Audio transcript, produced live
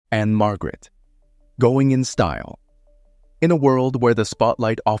Ann-Margret. Going in style. In a world where the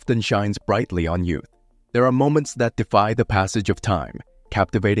spotlight often shines brightly on youth, there are moments that defy the passage of time,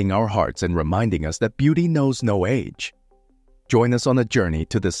 captivating our hearts and reminding us that beauty knows no age. Join us on a journey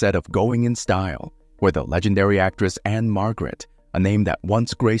to the set of Going in Style, where the legendary actress Ann-Margret, a name that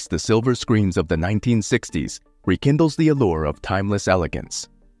once graced the silver screens of the 1960s, rekindles the allure of timeless elegance.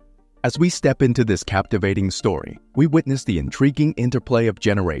 As we step into this captivating story, we witness the intriguing interplay of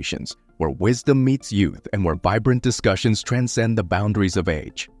generations, where wisdom meets youth and where vibrant discussions transcend the boundaries of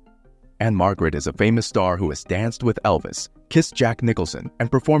age. Ann-Margret is a famous star who has danced with Elvis, kissed Jack Nicholson,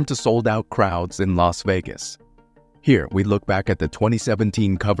 and performed to sold-out crowds in Las Vegas. Here, we look back at the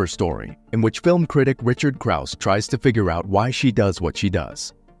 2017 cover story, in which film critic Richard Krause tries to figure out why she does what she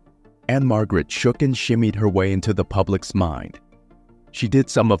does. Ann-Margret shook and shimmied her way into the public's mind. She did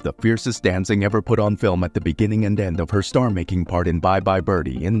some of the fiercest dancing ever put on film at the beginning and end of her star-making part in Bye Bye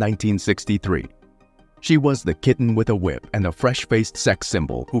Birdie in 1963. She was the kitten with a whip and a fresh-faced sex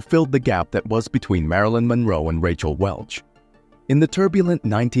symbol who filled the gap that was between Marilyn Monroe and Rachel Welch. In the turbulent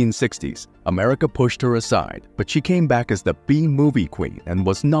 1960s, America pushed her aside, but she came back as the B-movie queen and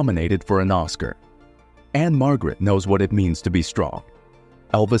was nominated for an Oscar. Ann-Margret knows what it means to be strong.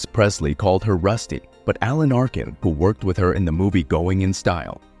 Elvis Presley called her rusty, but Alan Arkin, who worked with her in the movie Going in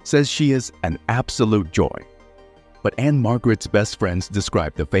Style, says she is an absolute joy. But Ann-Margret's best friends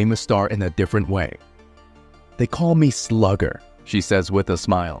describe the famous star in a different way. "They call me Slugger," she says with a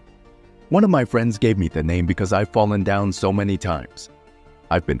smile. "One of my friends gave me the name because I've fallen down so many times.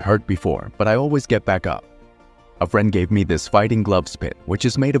 I've been hurt before, but I always get back up. A friend gave me this fighting gloves pin, which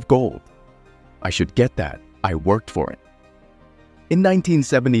is made of gold. I should get that. I worked for it." In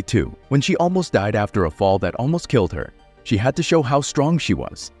 1972, when she almost died after a fall that almost killed her, she had to show how strong she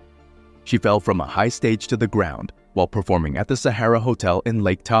was. She fell from a high stage to the ground while performing at the Sahara Hotel in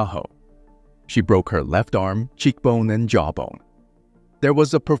Lake Tahoe. She broke her left arm, cheekbone, and jawbone. "There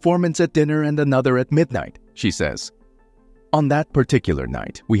was a performance at dinner and another at midnight," she says. "On that particular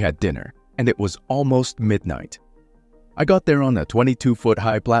night, we had dinner, and it was almost midnight. I got there on a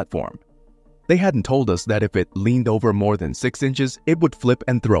 22-foot-high platform. They hadn't told us that if it leaned over more than 6 inches, it would flip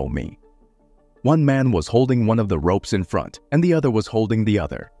and throw me. One man was holding one of the ropes in front, and the other was holding the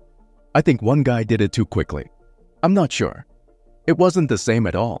other. I think one guy did it too quickly. I'm not sure. It wasn't the same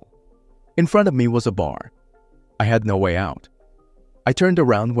at all. In front of me was a bar. I had no way out. I turned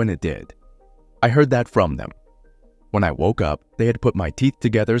around when it did. I heard that from them. When I woke up, they had put my teeth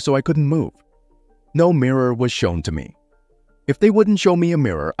together so I couldn't move. No mirror was shown to me. If they wouldn't show me a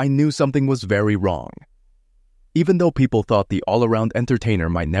mirror, I knew something was very wrong." Even though people thought the all-around entertainer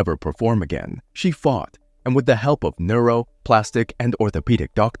might never perform again, she fought, and with the help of neuro, plastic, and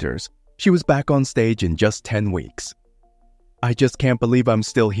orthopedic doctors, she was back on stage in just 10 weeks. "I just can't believe I'm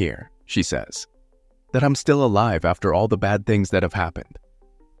still here," she says. "That I'm still alive after all the bad things that have happened."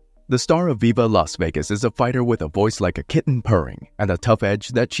 The star of Viva Las Vegas is a fighter with a voice like a kitten purring and a tough edge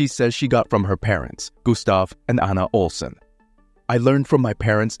that she says she got from her parents, Gustav and Anna Olsson. "I learned from my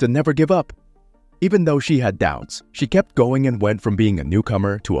parents to never give up." Even though she had doubts, she kept going and went from being a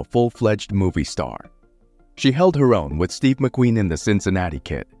newcomer to a full-fledged movie star. She held her own with Steve McQueen in The Cincinnati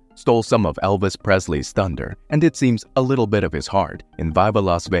Kid, stole some of Elvis Presley's thunder, and it seems a little bit of his heart, in Viva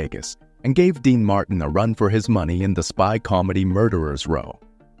Las Vegas, and gave Dean Martin a run for his money in the spy comedy Murderer's Row.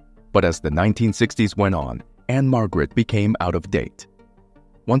 But as the 1960s went on, Ann-Margret became out of date.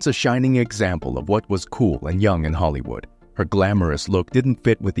 Once a shining example of what was cool and young in Hollywood, her glamorous look didn't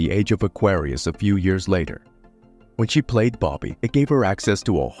fit with the age of Aquarius a few years later. When she played Bobby, it gave her access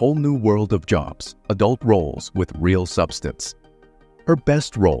to a whole new world of jobs, adult roles with real substance. Her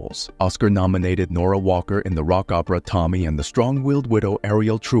best roles, Oscar-nominated Nora Walker in the rock opera Tommy and the strong-willed widow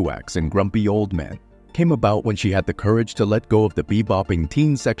Ariel Truax in Grumpy Old Men, came about when she had the courage to let go of the bebopping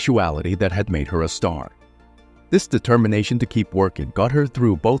teen sexuality that had made her a star. This determination to keep working got her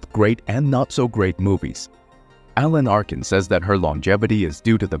through both great and not-so-great movies. Alan Arkin says that her longevity is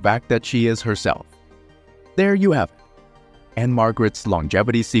due to the fact that she is herself. There you have it. Ann-Margret's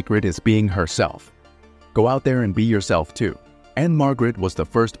longevity secret is being herself. Go out there and be yourself too. Ann-Margret was the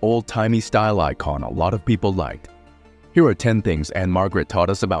first old-timey style icon a lot of people liked. Here are 10 things Ann-Margret taught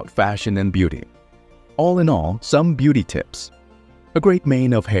us about fashion and beauty. All in all, some beauty tips. A great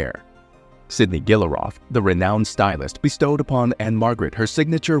mane of hair. Sidney Gilleroff, the renowned stylist, bestowed upon Ann-Margret her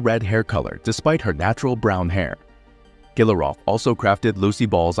signature red hair color despite her natural brown hair. Gilleroff also crafted Lucy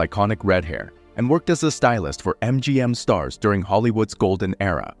Ball's iconic red hair and worked as a stylist for MGM stars during Hollywood's golden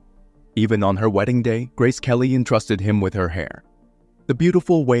era. Even on her wedding day, Grace Kelly entrusted him with her hair. The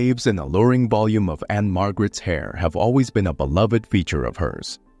beautiful waves and alluring volume of Ann-Margret's hair have always been a beloved feature of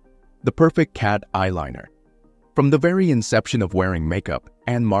hers. The perfect cat eyeliner. From the very inception of wearing makeup,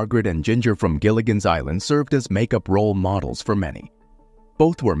 Ann-Margret and Ginger from Gilligan's Island served as makeup role models for many.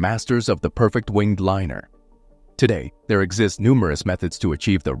 Both were masters of the perfect winged liner. Today, there exist numerous methods to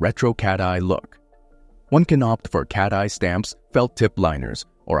achieve the retro cat eye look. One can opt for cat eye stamps, felt tip liners,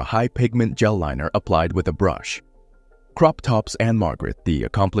 or a high pigment gel liner applied with a brush. Crop tops. Ann-Margret, the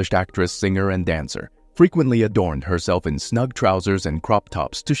accomplished actress, singer, and dancer, frequently adorned herself in snug trousers and crop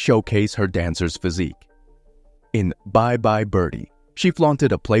tops to showcase her dancer's physique. In Bye Bye Birdie, she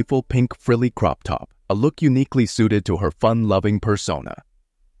flaunted a playful pink frilly crop top, a look uniquely suited to her fun-loving persona.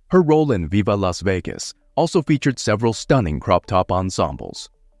 Her role in Viva Las Vegas also featured several stunning crop top ensembles.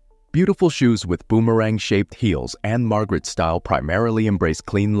 Beautiful shoes with boomerang-shaped heels, Ann-Margret's style primarily embraced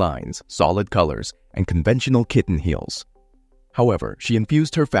clean lines, solid colors, and conventional kitten heels. However, she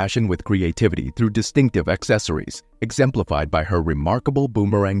infused her fashion with creativity through distinctive accessories, exemplified by her remarkable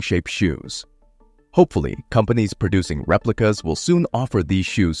boomerang-shaped shoes. Hopefully, companies producing replicas will soon offer these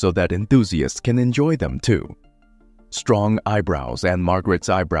shoes so that enthusiasts can enjoy them too. Strong eyebrows. Ann-Margret's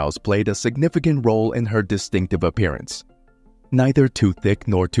eyebrows played a significant role in her distinctive appearance. Neither too thick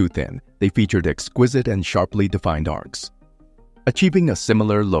nor too thin, they featured exquisite and sharply defined arcs. Achieving a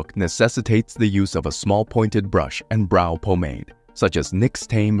similar look necessitates the use of a small pointed brush and brow pomade, such as NYX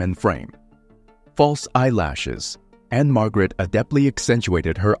Tame and Frame. False eyelashes. Ann-Margret adeptly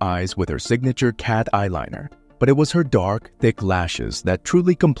accentuated her eyes with her signature cat eyeliner, but it was her dark, thick lashes that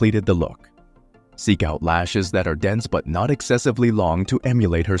truly completed the look. Seek out lashes that are dense but not excessively long to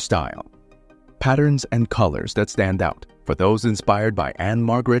emulate her style. Patterns and colors that stand out, for those inspired by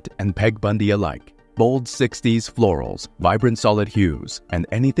Ann-Margret and Peg Bundy alike. Bold 60s florals, vibrant solid hues, and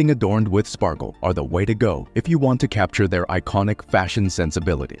anything adorned with sparkle are the way to go if you want to capture their iconic fashion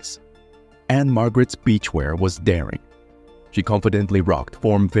sensibilities. Ann-Margret's beachwear was daring. She confidently rocked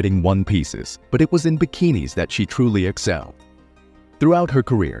form-fitting one-pieces, but it was in bikinis that she truly excelled. Throughout her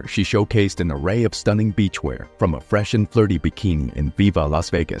career, she showcased an array of stunning beachwear, from a fresh and flirty bikini in Viva Las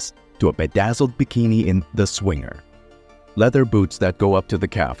Vegas to a bedazzled bikini in The Swinger. Leather boots that go up to the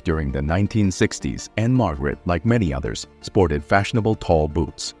calf. During the 1960s, Ann-Margret, like many others, sported fashionable tall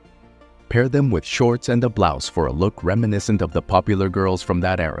boots. Pair them with shorts and a blouse for a look reminiscent of the popular girls from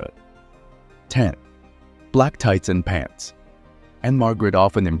that era. 10. Black tights and pants. Ann-Margret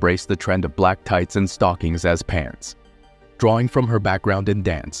often embraced the trend of black tights and stockings as pants. Drawing from her background in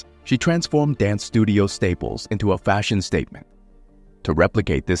dance, she transformed dance studio staples into a fashion statement. To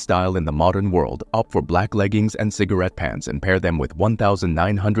replicate this style in the modern world, opt for black leggings and cigarette pants and pair them with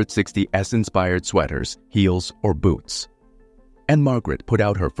 1960 S-inspired sweaters, heels, or boots. Ann-Margret put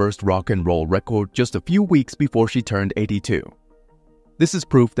out her first rock and roll record just a few weeks before she turned 82. This is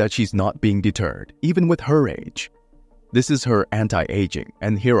proof that she's not being deterred, even with her age. This is her anti-aging,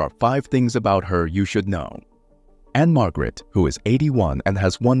 and here are 5 things about her you should know. Ann-Margret, who is 81 and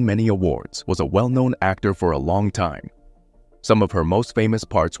has won many awards, was a well-known actor for a long time. Some of her most famous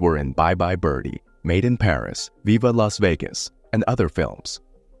parts were in Bye Bye Birdie, Made in Paris, Viva Las Vegas, and other films.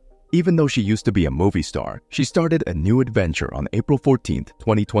 Even though she used to be a movie star, she started a new adventure on April 14,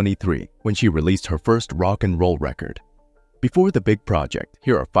 2023, when she released her first rock and roll record. Before the big project,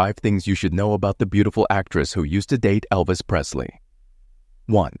 here are 5 things you should know about the beautiful actress who used to date Elvis Presley.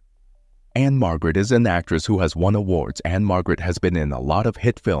 1. Ann-Margret is an actress who has won awards. Ann-Margret has been in a lot of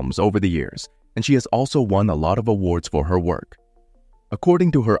hit films over the years, and she has also won a lot of awards for her work.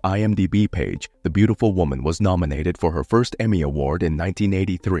 According to her IMDb page, the beautiful woman was nominated for her first Emmy Award in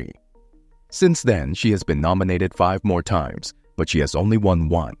 1983. Since then, she has been nominated 5 more times, but she has only won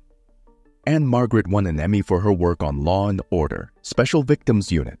 1. Ann-Margret won an Emmy for her work on Law & Order, Special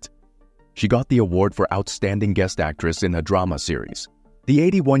Victims Unit. She got the award for Outstanding Guest Actress in a Drama Series. The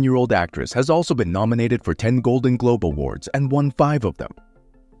 81-year-old actress has also been nominated for 10 Golden Globe Awards and won 5 of them.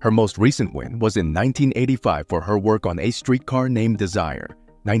 Her most recent win was in 1985 for her work on A Streetcar Named Desire,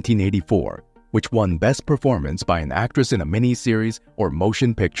 1984, which won Best Performance by an Actress in a Miniseries or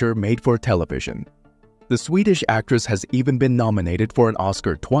Motion Picture Made for Television. The Swedish actress has even been nominated for an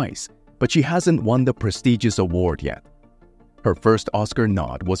Oscar twice, but she hasn't won the prestigious award yet. Her first Oscar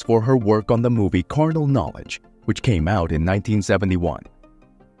nod was for her work on the movie Carnal Knowledge, which came out in 1971.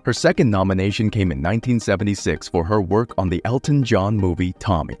 Her second nomination came in 1976 for her work on the Elton John movie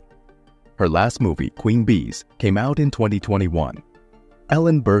Tommy. Her last movie, Queen Bees, came out in 2021.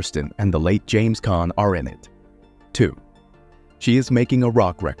 Ellen Burstyn and the late James Caan are in it. 2. She is making a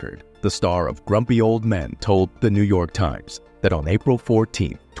rock record. The star of Grumpy Old Men told The New York Times that on April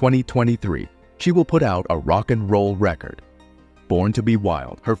 14, 2023, she will put out a rock and roll record. Born to be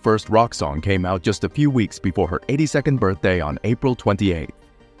Wild, her first rock song came out just a few weeks before her 82nd birthday on April 28.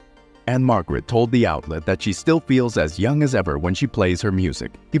 Ann-Margret told the outlet that she still feels as young as ever when she plays her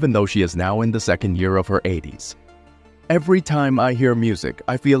music, even though she is now in the second year of her 80s. "Every time I hear music,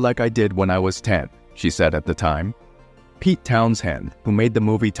 I feel like I did when I was 10, she said at the time. Pete Townshend, who made the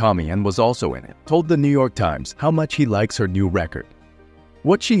movie Tommy and was also in it, told the New York Times how much he likes her new record.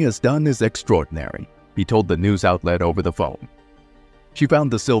 "What she has done is extraordinary," he told the news outlet over the phone. She found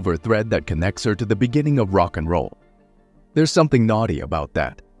the silver thread that connects her to the beginning of rock and roll. "There's something naughty about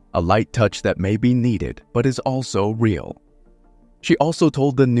that, a light touch that may be needed but is also real." She also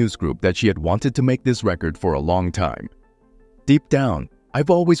told the news group that she had wanted to make this record for a long time. "Deep down, I've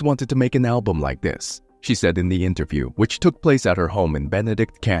always wanted to make an album like this," she said in the interview, which took place at her home in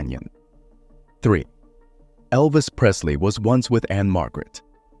Benedict Canyon. 3. Elvis Presley was once with Ann-Margret.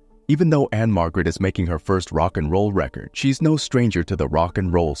 Even though Ann-Margret is making her first rock and roll record, she's no stranger to the rock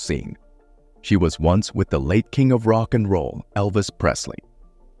and roll scene. She was once with the late king of rock and roll, Elvis Presley.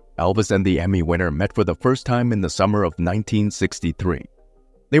 Elvis and the Emmy winner met for the first time in the summer of 1963.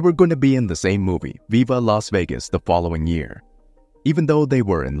 They were going to be in the same movie, Viva Las Vegas, the following year. Even though they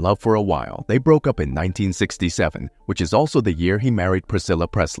were in love for a while, they broke up in 1967, which is also the year he married Priscilla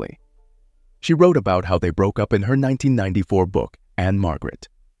Presley. She wrote about how they broke up in her 1994 book, Ann-Margret.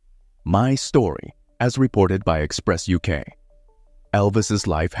 My Story, as reported by Express UK. "Elvis's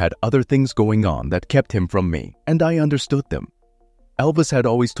life had other things going on that kept him from me, and I understood them. Elvis had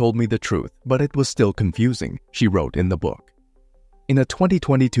always told me the truth, but it was still confusing," she wrote in the book. In a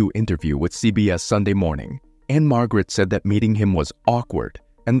 2022 interview with CBS Sunday Morning, Ann-Margret said that meeting him was awkward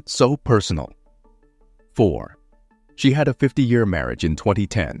and so personal. 4. She had a 50-year marriage in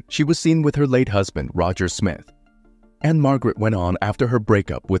 2010. She was seen with her late husband, Roger Smith. Ann-Margret went on after her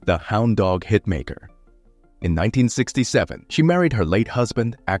breakup with the hound dog hitmaker. In 1967, she married her late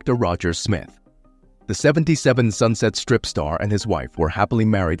husband, actor Roger Smith. The 77 Sunset Strip star and his wife were happily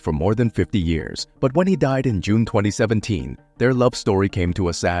married for more than 50 years, but when he died in June 2017, their love story came to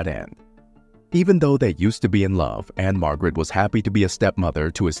a sad end. Even though they used to be in love, Ann-Margret was happy to be a stepmother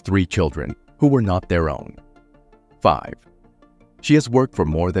to his 3 children, who were not their own. 5. She has worked for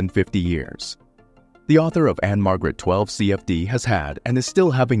more than 50 years. The author of Ann-Margret 12 CFD has had and is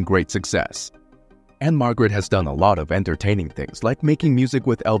still having great success. Ann-Margret has done a lot of entertaining things like making music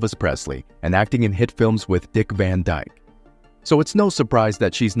with Elvis Presley and acting in hit films with Dick Van Dyke. So it's no surprise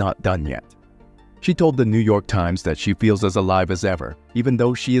that she's not done yet. She told the New York Times that she feels as alive as ever, even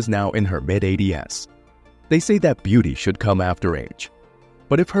though she is now in her mid-80s. They say that beauty should come after age.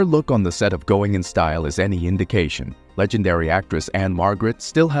 But if her look on the set of Going in Style is any indication, legendary actress Ann-Margret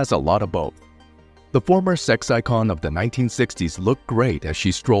still has a lot of both. The former sex icon of the 1960s looked great as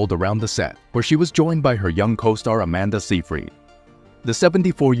she strolled around the set, where she was joined by her young co-star Amanda Seyfried. The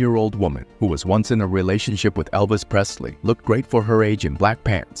 74-year-old woman, who was once in a relationship with Elvis Presley, looked great for her age in black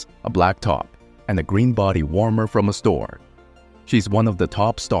pants, a black top, and a green body warmer from a store. She's one of the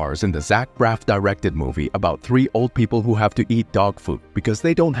top stars in the Zach Braff-directed movie about 3 old people who have to eat dog food because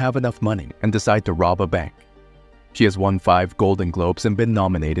they don't have enough money and decide to rob a bank. She has won 5 Golden Globes and been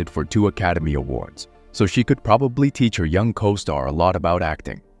nominated for 2 Academy Awards, so she could probably teach her young co-star a lot about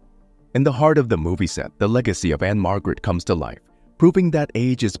acting. In the heart of the movie set, the legacy of Ann-Margret comes to life, proving that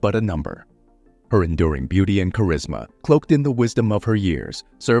age is but a number. Her enduring beauty and charisma, cloaked in the wisdom of her years,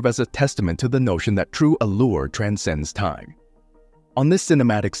 serve as a testament to the notion that true allure transcends time. On this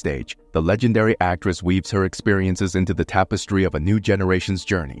cinematic stage, the legendary actress weaves her experiences into the tapestry of a new generation's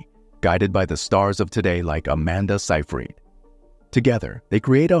journey, guided by the stars of today like Amanda Seyfried. Together, they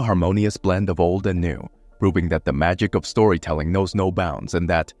create a harmonious blend of old and new, proving that the magic of storytelling knows no bounds and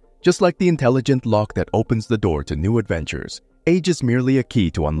that, just like the intelligent lock that opens the door to new adventures, age is merely a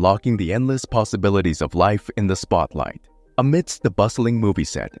key to unlocking the endless possibilities of life in the spotlight. Amidst the bustling movie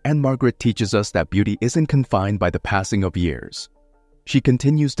set, Ann-Margret teaches us that beauty isn't confined by the passing of years. She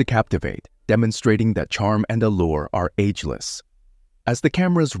continues to captivate, demonstrating that charm and allure are ageless. As the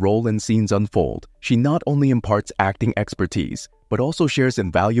cameras roll and scenes unfold, she not only imparts acting expertise, but also shares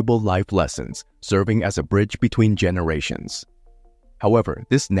invaluable life lessons, serving as a bridge between generations. However,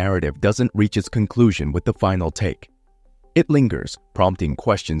 this narrative doesn't reach its conclusion with the final take. It lingers, prompting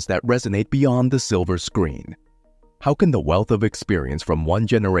questions that resonate beyond the silver screen. How can the wealth of experience from one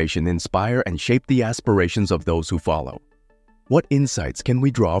generation inspire and shape the aspirations of those who follow? What insights can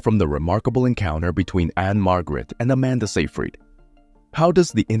we draw from the remarkable encounter between Ann-Margret and Amanda Seyfried? How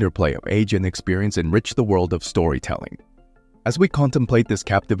does the interplay of age and experience enrich the world of storytelling? As we contemplate this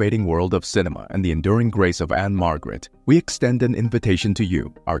captivating world of cinema and the enduring grace of Ann-Margret, we extend an invitation to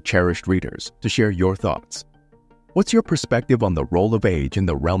you, our cherished readers, to share your thoughts. What's your perspective on the role of age in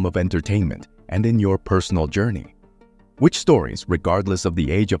the realm of entertainment and in your personal journey? Which stories, regardless of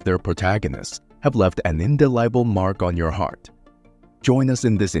the age of their protagonists, have left an indelible mark on your heart? Join us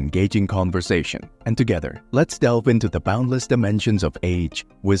in this engaging conversation, and together, let's delve into the boundless dimensions of age,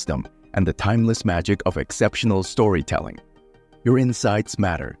 wisdom, and the timeless magic of exceptional storytelling. Your insights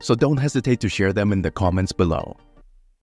matter, so don't hesitate to share them in the comments below.